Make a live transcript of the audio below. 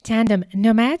Tandem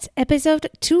Nomads, episode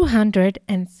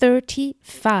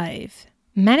 235.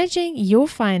 Managing your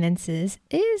finances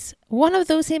is one of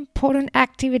those important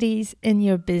activities in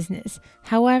your business.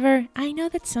 However, I know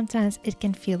that sometimes it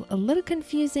can feel a little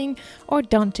confusing or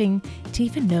daunting to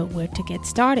even know where to get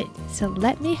started. So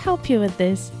let me help you with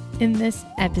this in this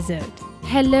episode.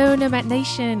 Hello, Nomad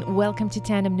Nation. Welcome to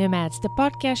Tandem Nomads, the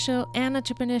podcast show and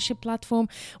entrepreneurship platform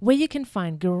where you can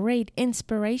find great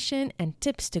inspiration and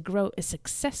tips to grow a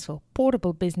successful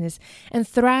portable business and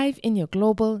thrive in your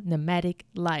global nomadic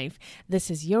life.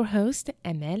 This is your host,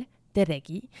 Amel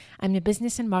Deregi. I'm a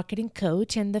business and marketing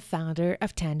coach and the founder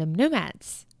of Tandem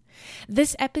Nomads.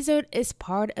 This episode is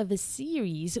part of a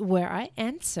series where I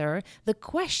answer the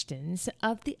questions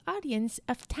of the audience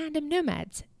of Tandem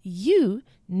Nomads, you,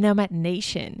 Nomad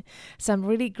Nation. So I'm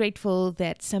really grateful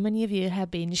that so many of you have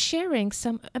been sharing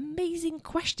some amazing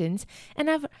questions,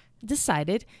 and I've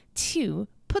decided to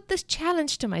put this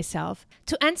challenge to myself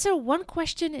to answer one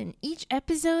question in each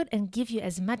episode and give you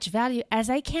as much value as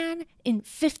I can in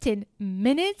 15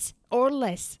 minutes or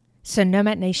less. So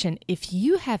Nomad Nation, if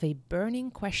you have a burning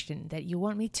question that you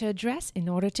want me to address in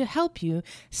order to help you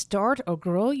start or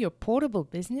grow your portable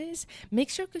business, make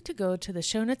sure to go to the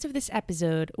show notes of this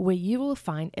episode where you will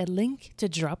find a link to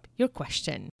drop your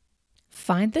question.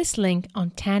 Find this link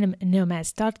on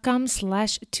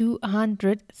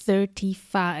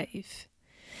tandemnomads.com/235.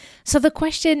 So the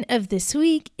question of this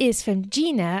week is from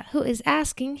Gina, who is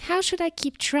asking, how should I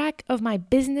keep track of my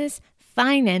business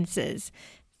finances?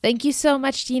 Thank you so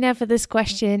much, Gina, for this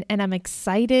question, and I'm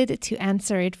excited to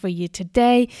answer it for you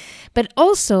today. But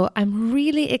also, I'm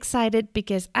really excited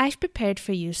because I've prepared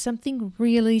for you something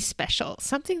really special,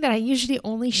 something that I usually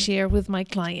only share with my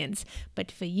clients.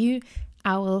 But for you,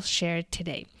 I will share it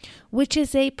today, which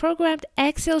is a programmed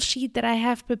Excel sheet that I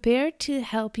have prepared to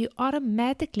help you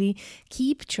automatically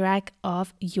keep track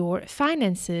of your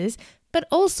finances, but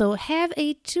also have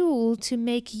a tool to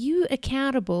make you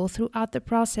accountable throughout the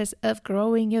process of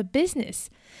growing your business.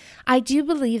 I do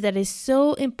believe that it's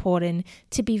so important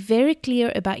to be very clear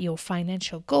about your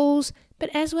financial goals, but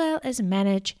as well as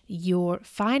manage your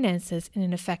finances in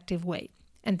an effective way.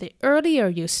 And the earlier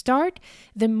you start,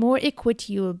 the more equipped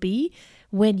you will be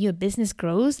when your business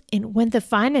grows and when the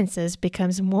finances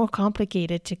becomes more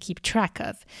complicated to keep track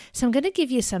of. So I'm going to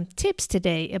give you some tips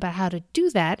today about how to do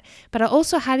that, but I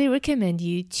also highly recommend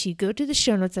you to go to the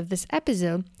show notes of this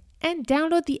episode and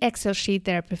download the Excel sheet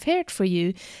that I prepared for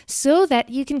you so that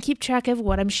you can keep track of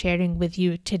what I'm sharing with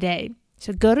you today.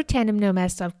 So go to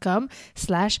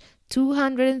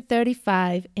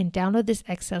tandemnomads.com/235 and download this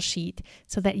Excel sheet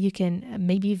so that you can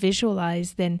maybe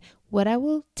visualize then what I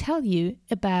will tell you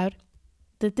about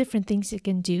the different things you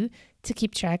can do to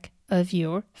keep track of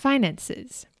your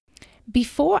finances.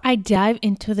 Before I dive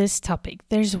into this topic,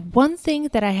 there's one thing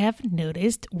that I have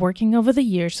noticed working over the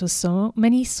years with so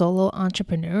many solo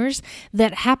entrepreneurs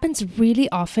that happens really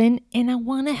often, and I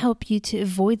want to help you to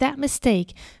avoid that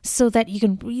mistake so that you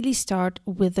can really start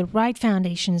with the right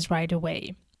foundations right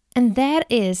away. And that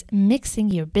is mixing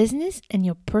your business and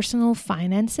your personal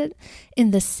finances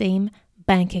in the same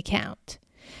bank account.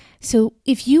 So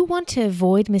if you want to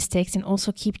avoid mistakes and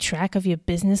also keep track of your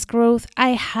business growth,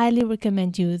 I highly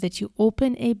recommend you that you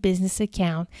open a business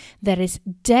account that is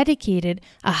dedicated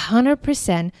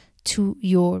 100% to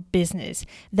your business.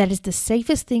 That is the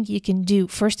safest thing you can do,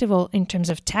 first of all, in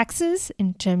terms of taxes,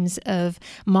 in terms of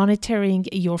monitoring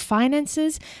your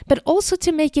finances, but also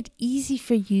to make it easy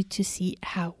for you to see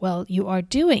how well you are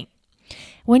doing.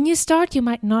 When you start, you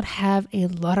might not have a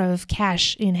lot of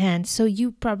cash in hand, so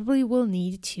you probably will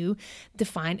need to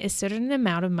define a certain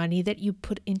amount of money that you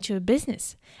put into a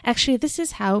business. Actually, this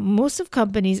is how most of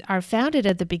companies are founded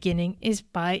at the beginning, is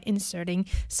by inserting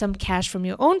some cash from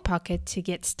your own pocket to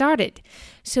get started.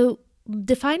 So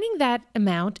defining that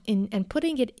amount and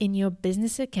putting it in your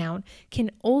business account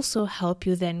can also help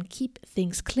you then keep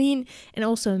things clean and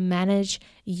also manage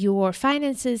your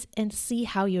finances and see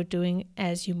how you're doing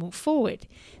as you move forward.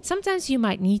 Sometimes you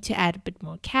might need to add a bit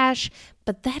more cash,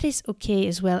 but that is okay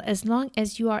as well, as long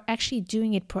as you are actually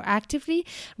doing it proactively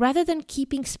rather than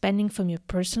keeping spending from your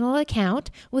personal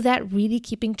account without really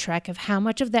keeping track of how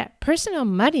much of that personal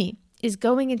money is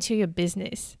going into your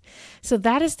business. So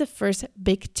that is the first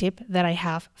big tip that I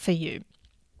have for you.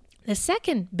 The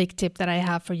second big tip that I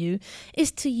have for you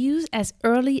is to use as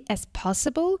early as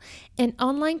possible an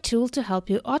online tool to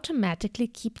help you automatically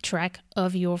keep track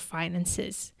of your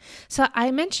finances. So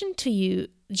I mentioned to you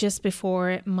just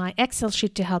before my Excel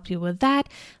sheet to help you with that,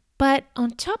 But on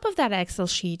top of that Excel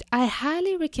sheet, I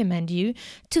highly recommend you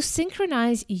to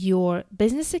synchronize your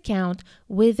business account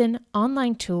with an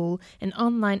online tool, an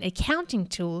online accounting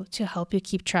tool to help you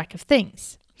keep track of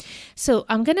things. So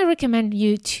I'm going to recommend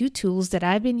you two tools that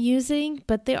I've been using,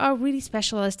 but they are really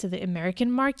specialized to the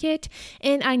American market.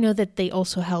 And I know that they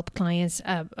also help clients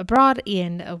abroad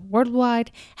and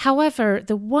worldwide. However,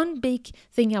 the one big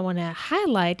thing I want to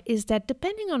highlight is that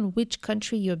depending on which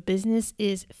country your business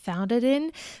is founded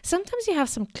in, sometimes you have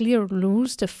some clear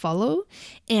rules to follow.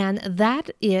 And that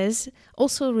is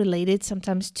also related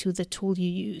sometimes to the tool you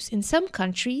use. In some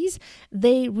countries,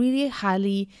 they really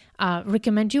highly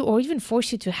recommend you or even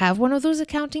force you to have one of those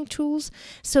accounting tools.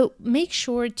 So make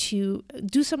sure to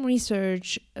do some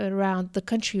research around the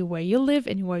country where you live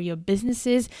and where your business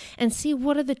is and see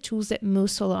what are the tools that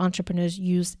most solo entrepreneurs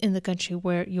use in the country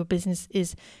where your business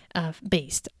is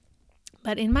based.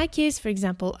 But in my case, for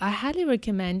example, I highly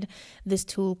recommend this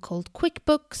tool called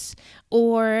QuickBooks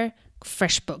or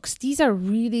FreshBooks. These are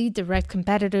really direct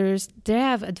competitors. They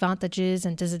have advantages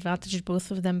and disadvantages, both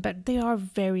of them, but they are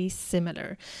very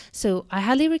similar. So I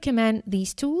highly recommend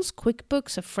these tools,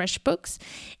 QuickBooks or FreshBooks,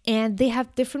 and they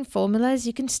have different formulas.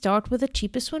 You can start with the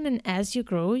cheapest one, and as you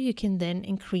grow, you can then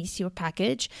increase your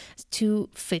package to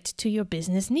fit to your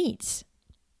business needs.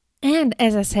 And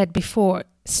as I said before,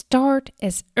 start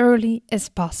as early as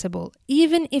possible.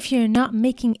 Even if you're not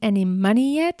making any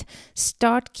money yet,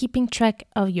 start keeping track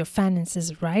of your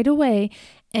finances right away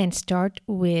and start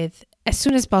with, as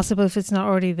soon as possible, if it's not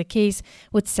already the case,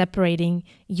 with separating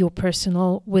your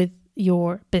personal with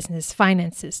your business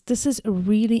finances. This is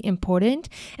really important.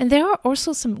 And there are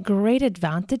also some great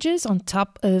advantages on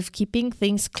top of keeping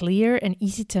things clear and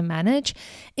easy to manage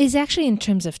is actually in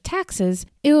terms of taxes.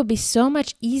 It will be so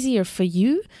much easier for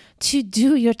you to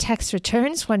do your tax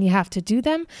returns when you have to do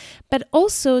them, but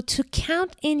also to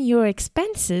count in your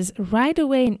expenses right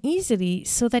away and easily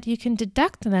so that you can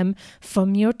deduct them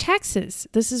from your taxes.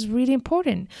 This is really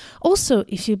important. Also,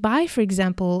 if you buy, for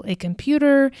example, a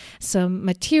computer, some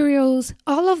materials,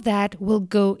 all of that will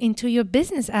go into your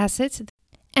business assets.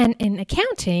 And in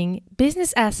accounting,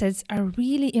 business assets are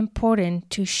really important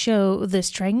to show the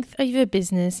strength of your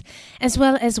business, as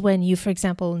well as when you, for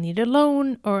example, need a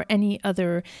loan or any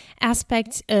other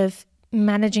aspects of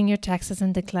managing your taxes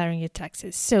and declaring your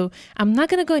taxes. So I'm not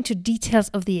going to go into details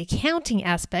of the accounting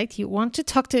aspect. You want to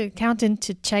talk to an accountant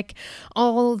to check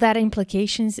all that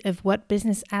implications of what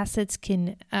business assets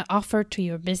can offer to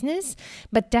your business.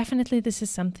 But definitely this is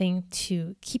something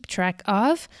to keep track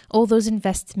of. All those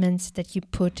investments that you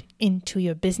put into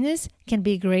your business can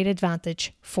be a great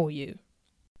advantage for you.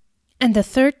 And the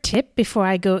third tip before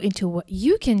I go into what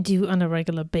you can do on a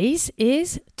regular basis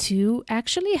is to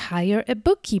actually hire a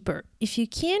bookkeeper. If you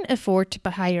can't afford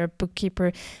to hire a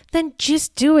bookkeeper, then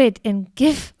just do it and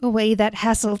give away that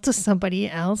hassle to somebody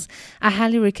else. I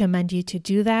highly recommend you to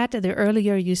do that. The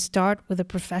earlier you start with a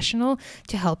professional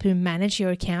to help you manage your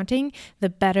accounting, the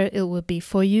better it will be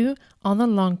for you on the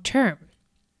long term.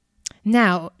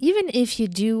 Now, even if you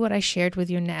do what I shared with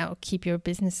you now, keep your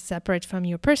business separate from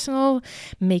your personal,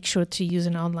 make sure to use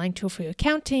an online tool for your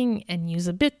accounting and use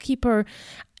a bookkeeper,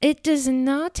 it does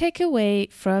not take away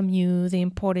from you the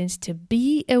importance to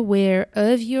be aware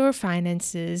of your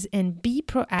finances and be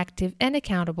proactive and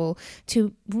accountable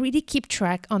to really keep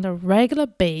track on a regular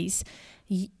basis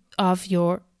of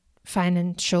your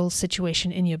financial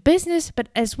situation in your business, but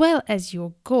as well as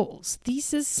your goals.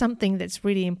 This is something that's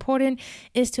really important,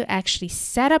 is to actually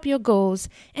set up your goals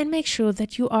and make sure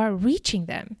that you are reaching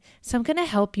them. So I'm going to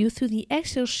help you through the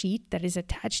Excel sheet that is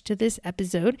attached to this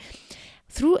episode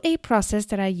through a process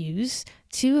that I use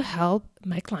to help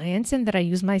my clients and that I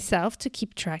use myself to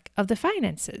keep track of the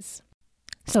finances.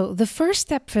 So the first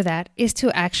step for that is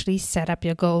to actually set up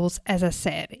your goals, as I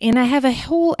said. And I have a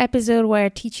whole episode where I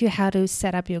teach you how to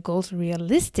set up your goals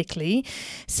realistically.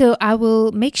 So I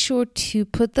will make sure to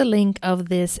put the link of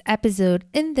this episode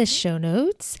in the show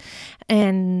notes,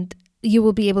 and you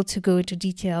will be able to go into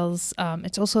details.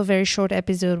 It's also a very short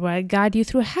episode where I guide you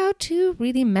through how to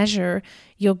really measure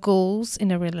your goals in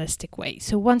a realistic way.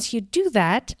 So once you do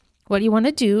that, what you want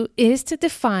to do is to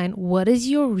define what is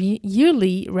your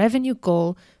yearly revenue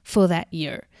goal for that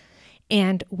year.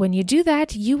 And when you do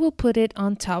that, you will put it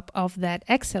on top of that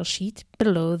Excel sheet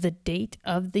below the date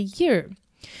of the year.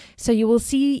 So you will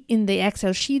see in the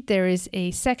Excel sheet, there is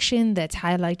a section that's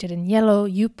highlighted in yellow.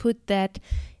 You put that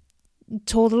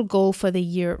total goal for the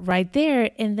year right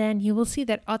there, and then you will see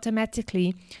that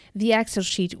automatically the Excel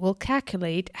sheet will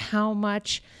calculate how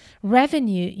much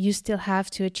revenue you still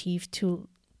have to achieve to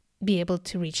be able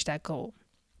to reach that goal.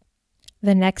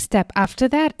 The next step after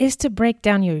that is to break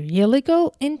down your yearly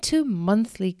goal into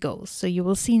monthly goals. So you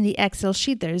will see in the Excel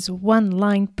sheet there is one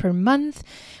line per month.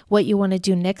 What you want to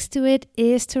do next to it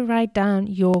is to write down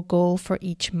your goal for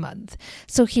each month.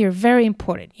 So here, very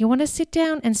important, you want to sit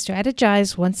down and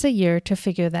strategize once a year to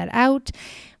figure that out.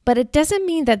 But it doesn't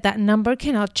mean that that number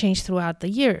cannot change throughout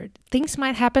the year. Things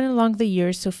might happen along the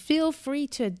year, so feel free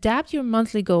to adapt your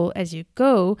monthly goal as you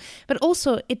go. But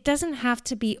also, it doesn't have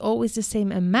to be always the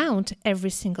same amount every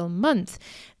single month.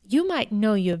 You might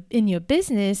know in your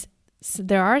business, so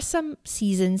there are some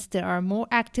seasons that are more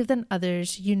active than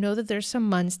others. You know that there's some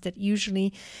months that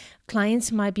usually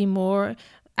clients might be more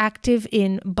active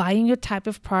in buying your type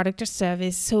of product or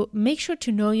service. So make sure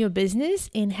to know your business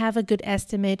and have a good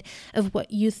estimate of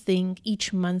what you think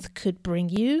each month could bring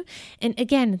you. And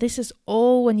again, this is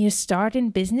all when you start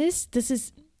in business.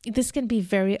 This can be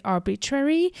very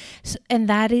arbitrary, and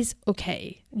that is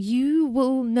okay. You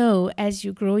will know as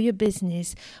you grow your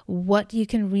business what you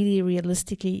can really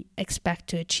realistically expect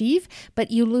to achieve,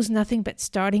 but you lose nothing but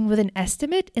starting with an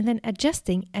estimate and then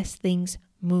adjusting as things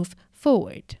move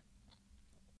forward.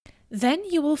 Then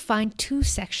you will find two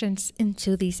sections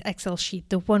into this Excel sheet,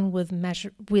 the one with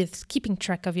keeping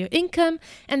track of your income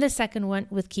and the second one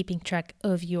with keeping track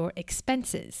of your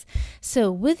expenses.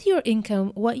 So with your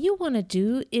income, what you want to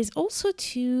do is also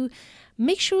to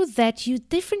make sure that you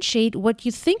differentiate what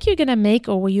you think you're going to make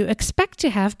or what you expect to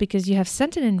have because you have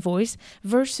sent an invoice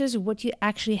versus what you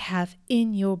actually have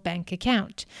in your bank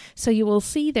account. So you will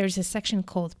see there's a section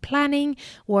called planning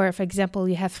where, for example,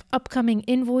 you have upcoming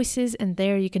invoices and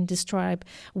there you can describe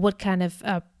what kind of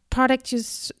product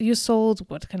you sold,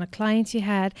 what kind of clients you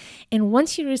had. And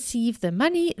once you receive the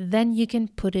money, then you can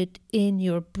put it in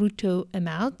your brutto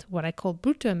amount. What I call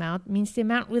brutto amount means the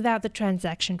amount without the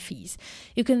transaction fees.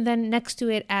 You can then next to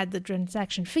it add the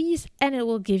transaction fees and it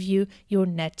will give you your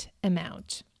net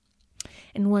amount.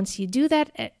 And once you do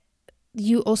that,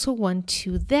 you also want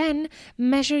to then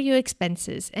measure your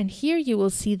expenses. And here you will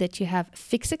see that you have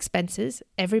fixed expenses.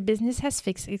 Every business has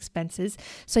fixed expenses.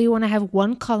 So you want to have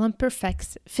one column per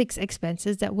fixed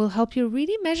expenses that will help you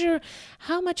really measure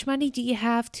how much money do you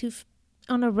have to,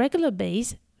 on a regular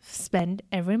basis, spend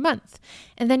every month.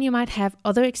 And then you might have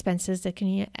other expenses that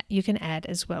you can add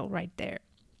as well right there.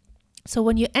 So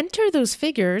when you enter those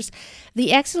figures,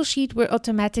 the Excel sheet will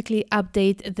automatically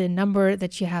update the number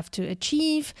that you have to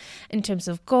achieve in terms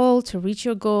of goal to reach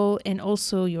your goal and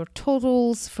also your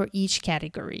totals for each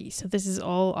category. So this is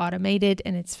all automated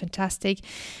and it's fantastic.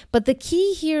 But the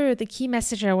key here, the key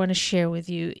message I want to share with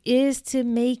you is to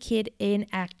make it an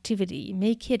activity,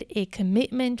 make it a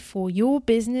commitment for your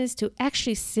business to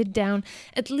actually sit down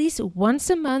at least once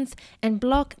a month and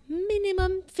block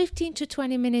minimum 15 to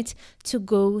 20 minutes to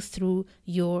go through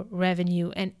your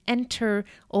revenue and enter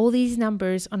all these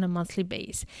numbers on a monthly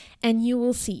basis. And you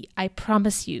will see, I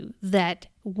promise you that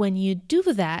when you do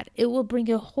that, it will bring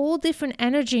a whole different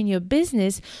energy in your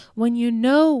business. When you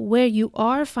know where you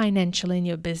are financially in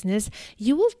your business,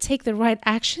 you will take the right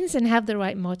actions and have the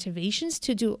right motivations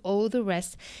to do all the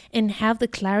rest and have the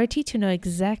clarity to know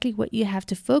exactly what you have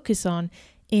to focus on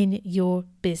in your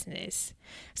business.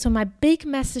 So my big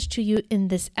message to you in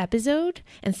this episode,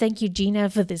 and thank you, Gina,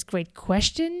 for this great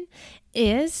question,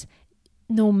 is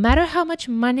no matter how much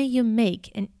money you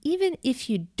make, and even if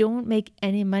you don't make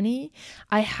any money,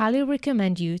 I highly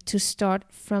recommend you to start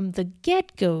from the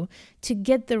get-go to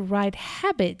get the right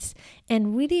habits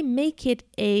and really make it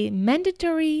a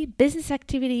mandatory business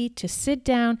activity to sit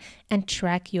down and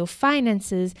track your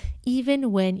finances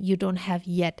even when you don't have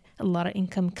yet a lot of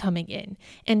income coming in.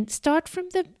 And start from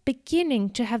the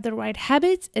beginning to have the right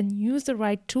habits and use the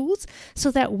right tools so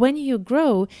that when you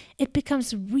grow, it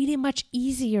becomes really much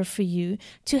easier for you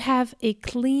to have a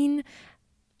clean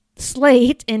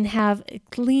slate and have a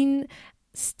clean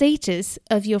status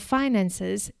of your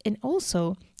finances, and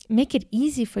also make it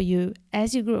easy for you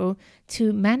as you grow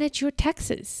to manage your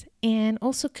taxes and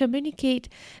also communicate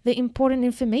the important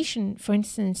information. For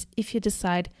instance, if you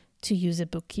decide to use a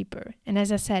bookkeeper. And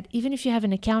as I said, even if you have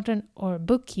an accountant or a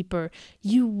bookkeeper,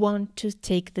 you want to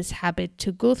take this habit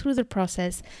to go through the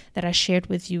process that I shared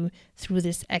with you through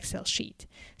this Excel sheet.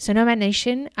 So Nomad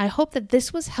Nation, I hope that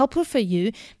this was helpful for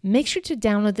you. Make sure to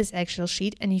download this Excel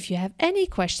sheet. And if you have any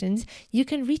questions, you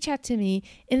can reach out to me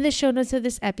in the show notes of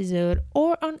this episode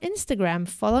or on Instagram.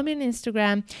 Follow me on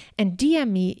Instagram and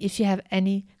DM me if you have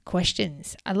any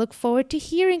questions. I look forward to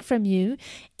hearing from you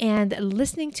and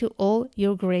listening to all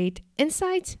your great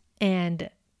insights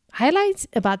and highlights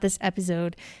about this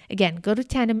episode. Again, go to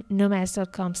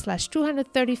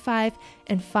tandemnomads.com/235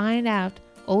 and find out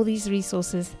all these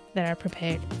resources that are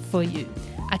prepared for you.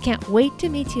 I can't wait to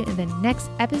meet you in the next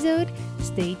episode.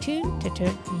 Stay tuned to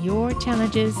turn your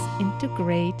challenges into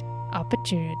great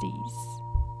opportunities.